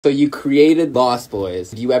So you created Lost Boys.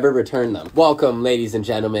 Did you ever return them? Welcome, ladies and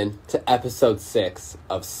gentlemen, to episode 6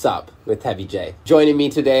 of SUP with Heavy J. Joining me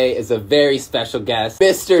today is a very special guest,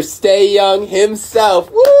 Mr. Stayyoung himself.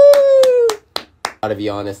 Woo! To be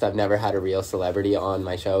honest, I've never had a real celebrity on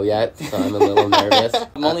my show yet, so I'm a little nervous.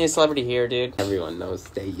 I'm only a celebrity here, dude. Everyone knows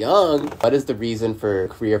Stayyoung. What is the reason for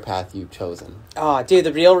career path you've chosen? Oh, dude,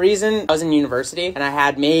 the real reason, I was in university, and I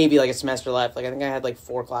had maybe, like, a semester left. Like, I think I had, like,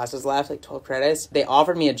 4 classes left, like, 12 credits. They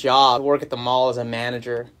offered me a job to work at the mall as a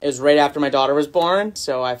manager. It was right after my daughter was born,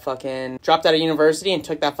 so I fucking dropped out of university and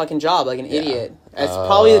took that fucking job like an idiot. That's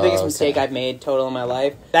probably the biggest mistake I've made total in my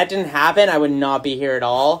life. If that didn't happen, I would not be here at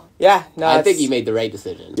all. Yeah, no, I think you made the right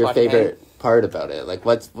decision. Your favorite part about it? Like,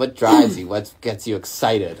 what drives you? What gets you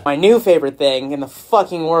excited? My new favorite thing in the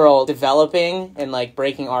fucking world, developing and, like,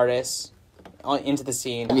 breaking artists into the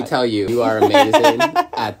scene. Let me tell you, you are amazing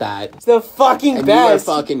at that. It's the fucking best.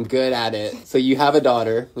 You are fucking good at it. So you have a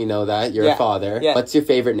daughter. We know that. You're a father. Yeah. What's your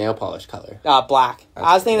favorite nail polish color? Black.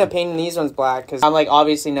 I was thinking of painting these ones black because I'm, like,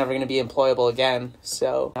 obviously never going to be employable again.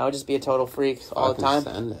 So I would just be a total freak all the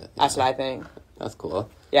time. That's what I think. That's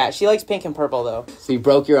cool. Yeah, she likes pink and purple, though. So you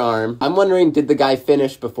broke your arm. I'm wondering, did the guy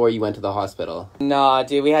finish before you went to the hospital? Nah,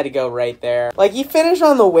 dude, we had to go right there. Like, he finished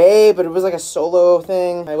on the way, but it was like a solo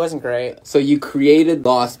thing. It wasn't great. So you created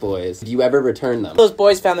Lost Boys. Did you ever return them? Those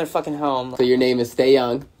boys found their fucking home. So your name is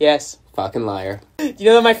Stayyoung? Yes. Fucking liar. You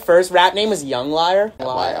know that my first rap name was Young Liar?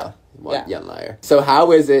 Liar. Young liar. So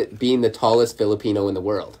how is it being the tallest Filipino in the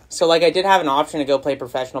world? So, like, I did have an option to go play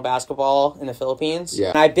professional basketball in the Philippines. Yeah.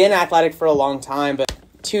 And I've been athletic for a long time, but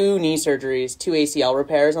 2 knee surgeries, 2 ACL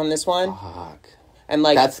repairs on this one. Fuck. And,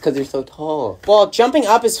 like, that's because you're so tall. Well, jumping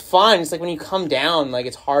up is fun. It's like when you come down, like,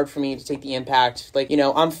 it's hard for me to take the impact. Like, you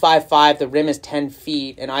know, I'm 5'5", the rim is 10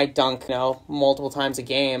 feet, and I dunk, you know, multiple times a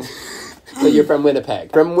game. So you're from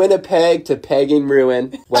Winnipeg. From Winnipeg to Pegging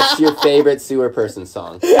Ruin, what's your favorite sewer person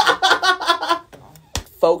song?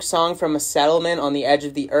 Folk song from a settlement on the edge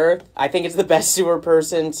of the earth. I think it's the best sewer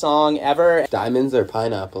person song ever. Diamonds or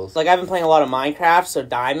pineapples? Like, I've been playing a lot of Minecraft, so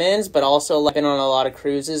diamonds, but also, like, been on a lot of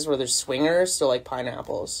cruises where there's swingers, so, like,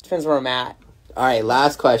 pineapples. Depends where I'm at. All right,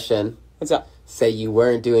 last question. What's up? Say you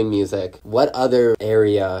weren't doing music, what other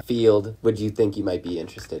area, field, would you think you might be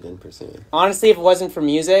interested in pursuing? Honestly, if it wasn't for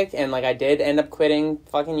music, and, like, I did end up quitting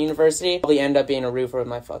fucking university, I'd probably end up being a roofer with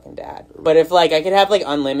my fucking dad. But if, like, I could have, like,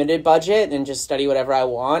 unlimited budget and just study whatever I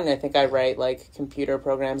want, I think I'd write, like, computer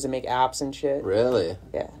programs and make apps and shit. Really?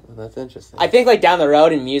 Yeah. Well, that's interesting. I think, like, down the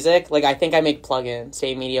road in music, like, I think I make plugins.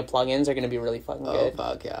 Save Media plugins are gonna be really fucking good. Oh,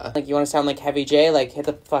 fuck yeah. Like, you want to sound like Heavy J? Like, hit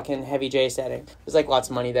the fucking Heavy J setting. There's, like, lots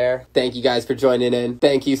of money there. Thank you guys for joining in.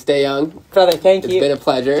 Thank you, Stayyoung. Brother, thank you. It's been a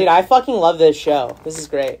pleasure. Dude, I fucking love this show. This is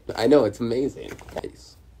great. I know, it's amazing.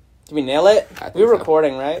 Nice. Did we nail it? We were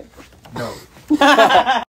recording, right?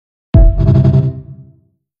 No.